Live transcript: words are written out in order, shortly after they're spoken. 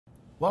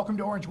Welcome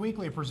to Orange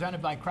Weekly,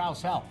 presented by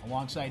Krause Health.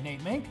 Alongside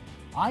Nate Mink,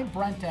 I'm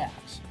Brent.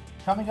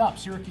 Coming up,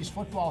 Syracuse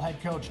football head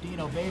coach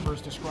Dino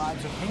Babers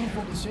describes a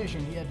painful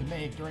decision he had to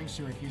make during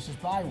Syracuse's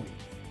bye week.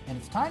 And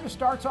it's time to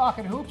start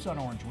talking hoops on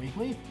Orange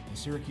Weekly, and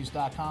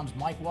Syracuse.com's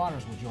Mike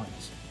Waters will join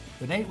us.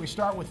 But Nate, we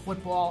start with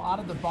football out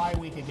of the bye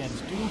week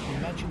against Duke. We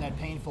mentioned that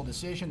painful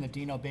decision that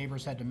Dino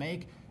Babers had to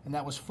make, and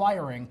that was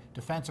firing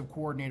defensive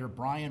coordinator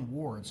Brian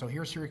Ward. So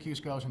here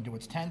Syracuse goes into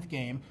its 10th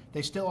game.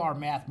 They still are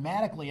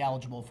mathematically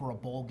eligible for a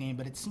bowl game,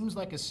 but it seems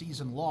like a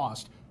season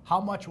lost.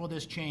 How much will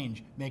this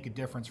change make a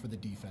difference for the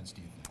defense,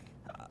 do you think?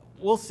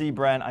 We'll see,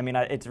 Brent. I mean,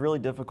 it's really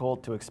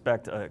difficult to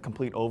expect a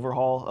complete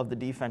overhaul of the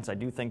defense. I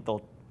do think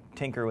they'll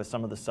tinker with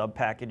some of the sub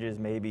packages.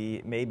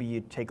 Maybe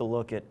you take a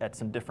look at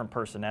some different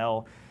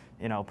personnel.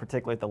 You know,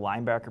 particularly at the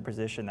linebacker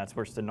position. That's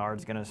where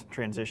Stannard's going to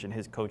transition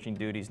his coaching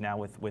duties now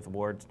with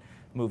Ward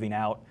moving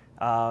out.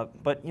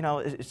 But, you know,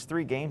 it's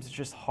 3 games. It's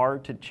just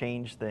hard to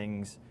change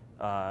things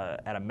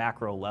at a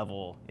macro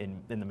level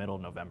in the middle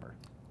of November.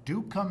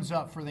 Duke comes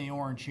up for the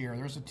Orange here.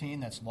 There's a team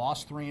that's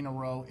lost 3 in a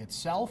row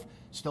itself,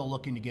 still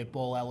looking to get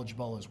bowl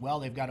eligible as well.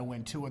 They've got to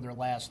win 2 of their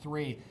last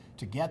 3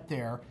 to get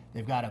there.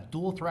 They've got a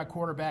dual threat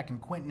quarterback in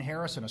Quentin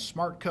Harris and a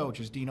smart coach,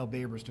 as Dino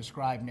Babers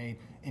described, Nate,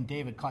 in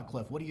David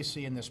Cutcliffe. What do you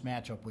see in this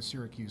matchup with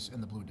Syracuse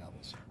and the Blue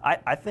Devils?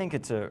 I think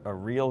it's a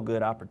real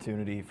good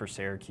opportunity for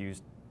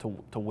Syracuse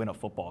to win a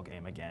football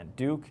game again.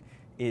 Duke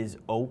is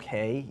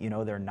okay. You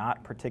know, they're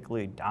not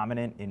particularly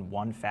dominant in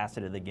one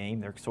facet of the game.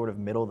 They're sort of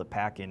middle of the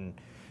pack in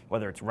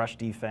whether it's rush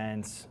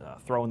defense,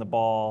 throwing the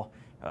ball,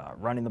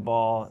 running the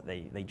ball.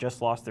 They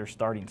just lost their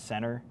starting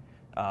center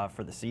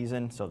for the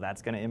season, so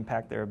that's going to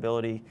impact their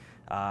ability.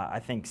 I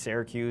think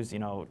Syracuse, you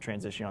know,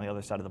 transitioning on the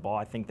other side of the ball,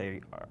 I think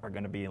they are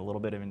going to be a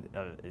little bit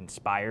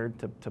inspired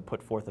to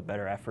put forth a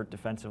better effort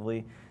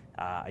defensively.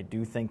 I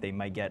do think they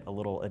might get a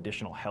little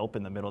additional help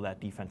in the middle of that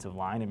defensive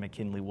line in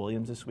McKinley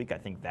Williams this week. I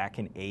think that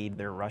can aid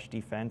their rush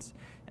defense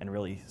and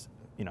really,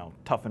 you know,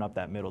 toughen up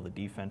that middle of the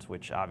defense,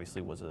 which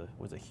obviously was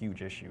a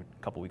huge issue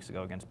a couple weeks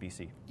ago against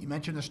BC. You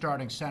mentioned the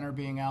starting center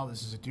being out.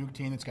 This is a Duke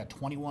team that's got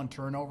 21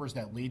 turnovers.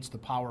 That leads the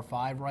Power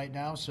 5 right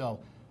now. So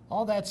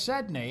all that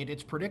said, Nate,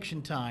 it's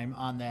prediction time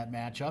on that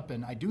matchup,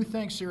 and I do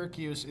think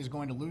Syracuse is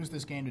going to lose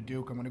this game to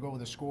Duke. I'm going to go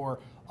with a score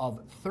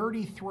of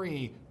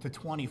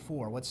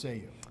 33-24. What say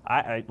you?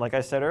 Like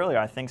I said earlier,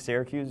 I think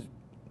Syracuse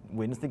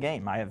wins the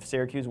game. I have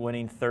Syracuse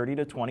winning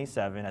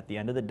 30-27 at the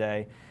end of the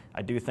day.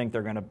 I do think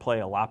they're going to play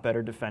a lot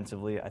better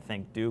defensively. I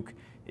think Duke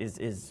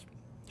is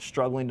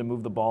struggling to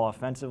move the ball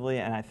offensively,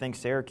 and I think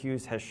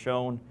Syracuse has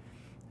shown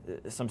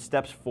some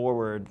steps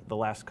forward the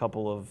last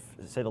couple of,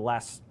 say, the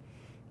last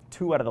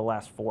 2 out of the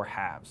last 4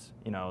 halves.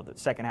 You know, the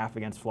second half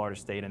against Florida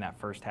State and that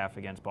first half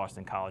against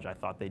Boston College, I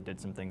thought they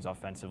did some things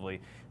offensively.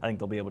 I think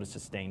they'll be able to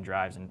sustain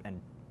drives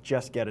and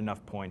just get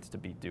enough points to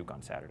beat Duke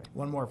on Saturday.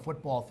 One more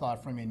football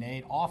thought from you,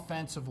 Nate.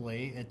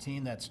 Offensively, a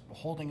team that's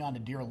holding on to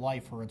dear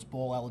life for its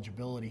bowl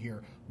eligibility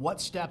here.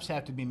 What steps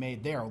have to be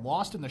made there?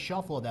 Lost in the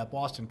shuffle of that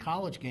Boston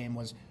College game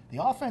was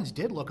the offense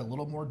did look a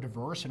little more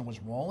diverse and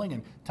was rolling,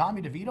 and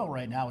Tommy DeVito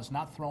right now is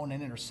not throwing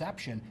an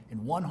interception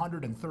in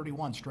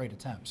 131 straight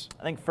attempts.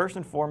 I think first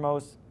and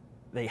foremost,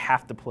 they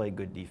have to play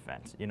good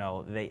defense. You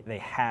know,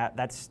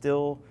 that's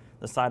still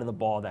the side of the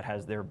ball that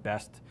has their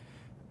best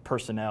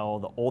personnel.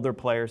 The older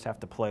players have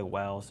to play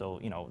well,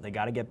 so you know they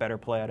got to get better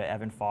play out of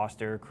Evan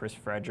Foster, Chris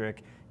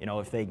Frederick. You know,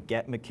 if they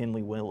get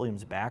McKinley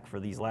Williams back for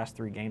these last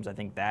 3 games, I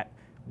think that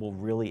will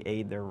really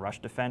aid their rush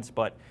defense.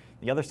 But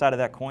the other side of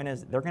that coin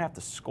is they're going to have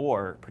to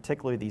score,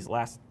 particularly these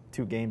last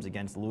 2 games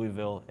against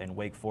Louisville and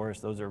Wake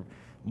Forest. Those are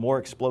more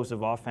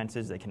explosive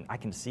offenses. I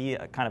can see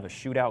a kind of a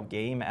shootout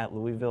game at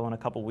Louisville in a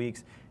couple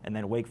weeks, and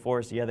then Wake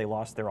Forest. Yeah, they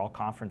lost their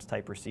all-conference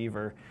type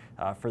receiver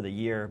for the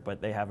year, but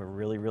they have a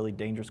really, really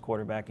dangerous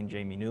quarterback in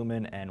Jamie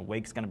Newman, and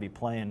Wake's going to be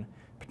playing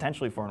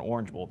potentially for an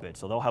Orange Bowl bid,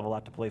 so they'll have a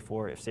lot to play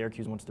for. If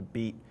Syracuse wants to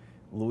beat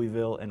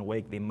Louisville and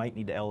Wake, they might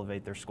need to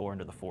elevate their score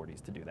into the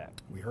 40s to do that.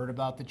 We heard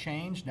about the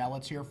change. Now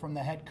let's hear from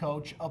the head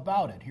coach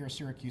about it. Here's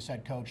Syracuse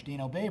head coach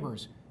Dino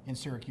Babers in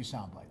Syracuse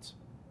Soundbites.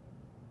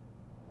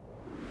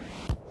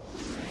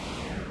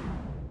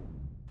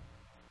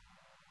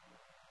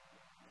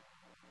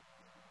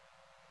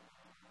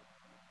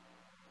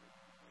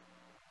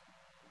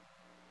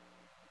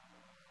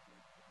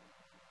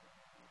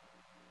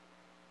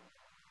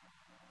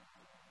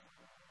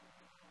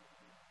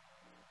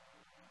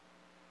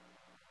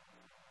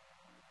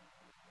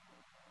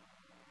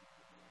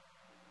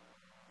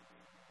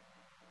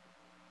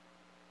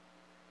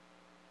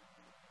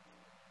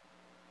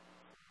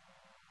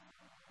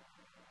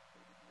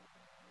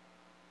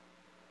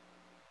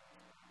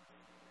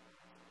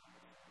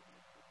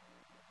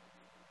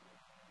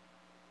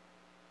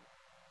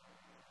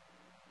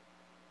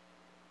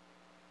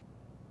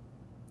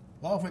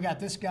 Well, if we got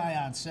this guy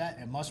on set,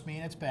 it must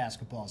mean it's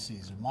basketball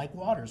season. Mike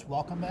Waters,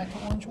 welcome back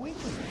to Orange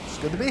Weekly. It's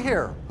good to be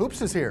here.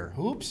 Hoops is here.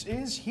 Hoops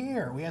is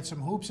here. We had some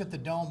hoops at the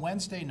Dome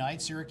Wednesday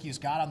night. Syracuse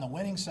got on the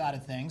winning side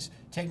of things,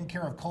 taking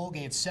care of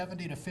Colgate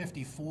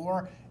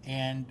 70-54,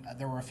 and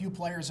there were a few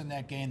players in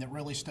that game that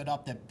really stood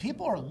up that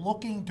people are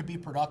looking to be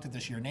productive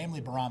this year,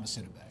 namely Barama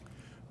Sidibe.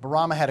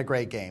 Barama had a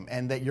great game,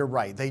 and that you're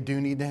right. They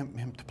do need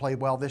him to play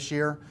well this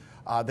year.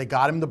 They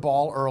got him the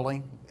ball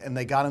early, and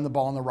they got him the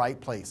ball in the right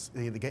place.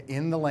 They get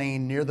in the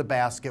lane near the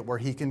basket where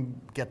he can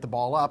get the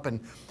ball up. And,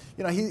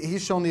 you know,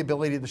 he's shown the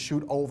ability to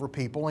shoot over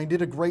people, and he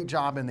did a great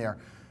job in there.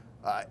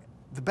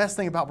 The best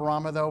thing about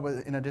Barama, though,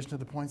 in addition to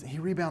the points, he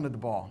rebounded the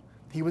ball.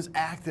 He was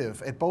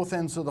active at both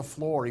ends of the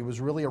floor. He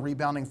was really a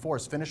rebounding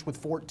force. Finished with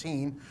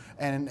 14,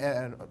 and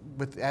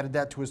added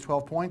that to his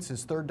 12 points,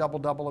 his third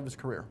double-double of his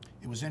career.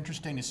 It was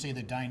interesting to see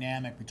the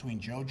dynamic between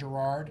Joe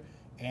Girard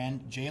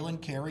and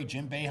Jalen Carey.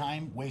 Jim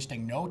Boeheim,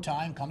 wasting no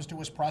time, comes to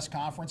his press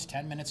conference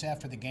 10 minutes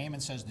after the game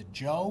and says that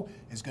Joe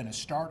is going to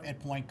start at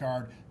point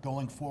guard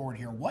going forward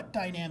here. What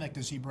dynamic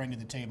does he bring to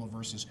the table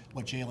versus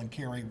what Jalen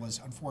Carey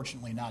was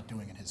unfortunately not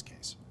doing in his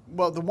case?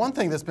 Well, the one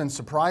thing that's been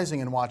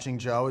surprising in watching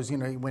Joe is, you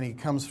know, when he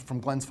comes from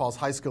Glens Falls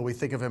High School, we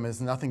think of him as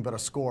nothing but a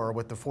scorer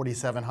with the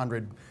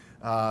 4,700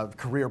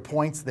 career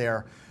points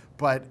there.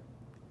 But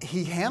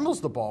he handles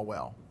the ball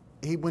well.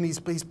 When he's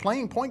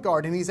playing point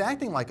guard and he's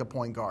acting like a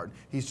point guard,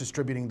 he's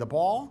distributing the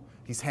ball,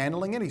 he's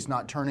handling it, he's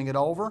not turning it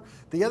over.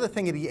 The other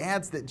thing that he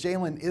adds that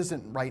Jalen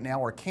isn't right now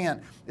or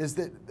can't is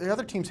that the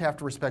other teams have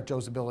to respect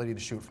Joe's ability to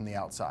shoot from the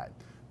outside.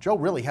 Joe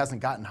really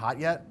hasn't gotten hot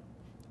yet.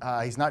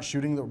 He's not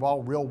shooting the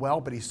ball real well,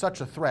 but he's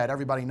such a threat.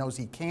 Everybody knows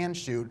he can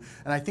shoot,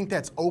 and I think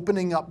that's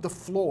opening up the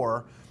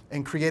floor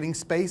and creating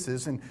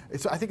spaces, and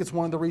I think it's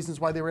one of the reasons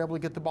why they were able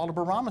to get the ball to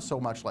Barama so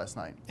much last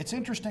night. It's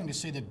interesting to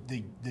see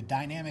the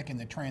dynamic and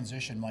the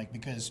transition, Mike,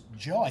 because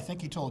Joe, I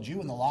think he told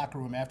you in the locker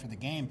room after the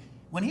game,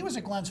 when he was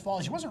at Glens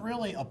Falls, he wasn't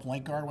really a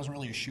point guard, wasn't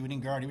really a shooting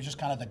guard. He was just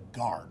kind of the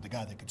guard, the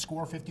guy that could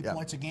score 50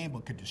 points a game,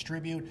 but could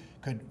distribute,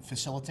 could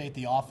facilitate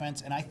the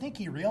offense. And I think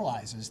he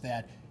realizes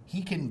that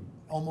he can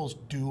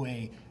almost do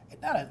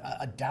not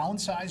a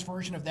downsized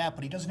version of that,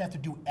 but he doesn't have to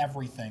do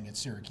everything at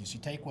Syracuse. You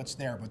take what's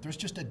there, but there's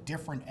just a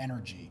different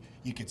energy.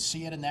 You could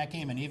see it in that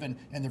game and even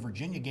in the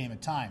Virginia game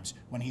at times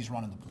when he's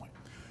running the point.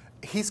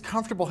 He's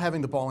comfortable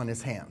having the ball in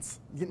his hands.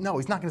 No,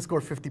 he's not going to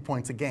score 50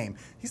 points a game.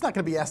 He's not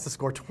going to be asked to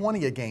score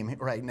 20 a game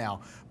right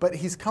now, but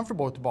he's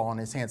comfortable with the ball in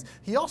his hands.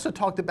 He also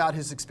talked about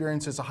his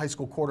experience as a high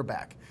school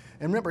quarterback.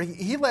 And remember,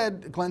 he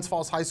led Glens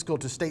Falls High School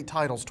to state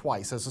titles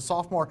twice, as a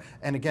sophomore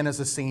and again as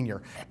a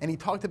senior. And he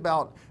talked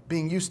about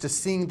being used to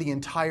seeing the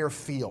entire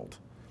field.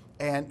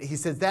 And he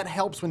says that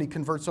helps when he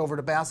converts over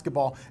to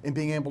basketball and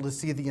being able to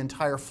see the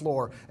entire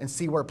floor and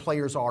see where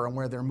players are and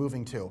where they're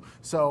moving to.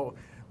 So,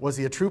 was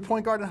he a true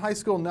point guard in high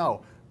school?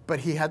 No. But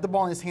he had the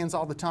ball in his hands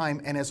all the time,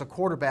 and as a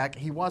quarterback,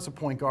 he was a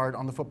point guard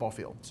on the football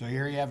field. So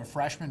here you have a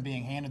freshman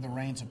being handed the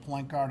reins of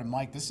point guard. And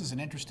Mike, this is an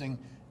interesting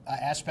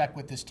aspect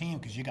with this team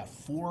because you got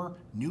 4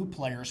 new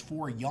players,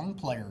 4 young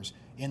players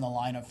in the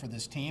lineup for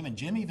this team. And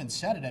Jim even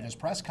said it at his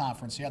press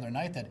conference the other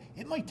night that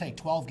it might take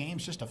 12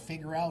 games just to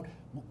figure out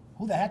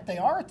who the heck they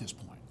are at this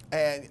point.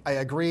 And I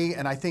agree,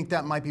 and I think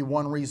that might be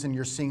one reason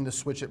you're seeing the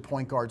switch at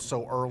point guard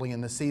so early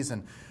in the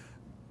season.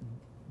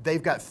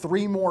 They've got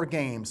 3 more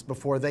games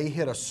before they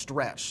hit a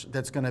stretch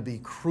that's going to be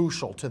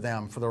crucial to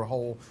them for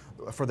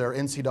their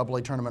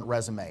NCAA tournament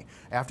resume.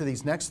 After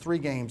these next 3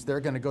 games, they're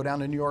going to go down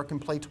to New York and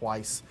play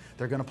twice.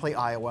 They're going to play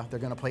Iowa. They're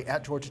going to play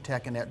at Georgia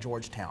Tech and at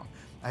Georgetown.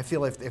 I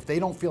feel if they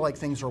don't feel like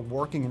things are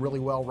working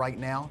really well right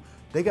now,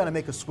 they got to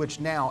make a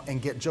switch now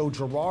and get Joe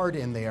Girard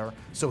in there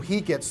so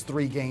he gets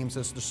 3 games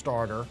as the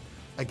starter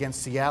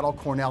against Seattle,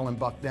 Cornell, and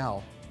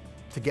Bucknell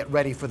to get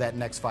ready for that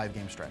next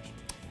 5-game stretch.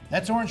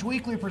 That's Orange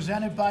Weekly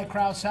presented by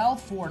Krause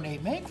Health. For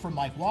Nate Mink, from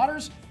Mike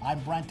Waters, I'm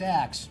Brent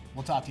Axe.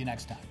 We'll talk to you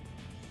next time.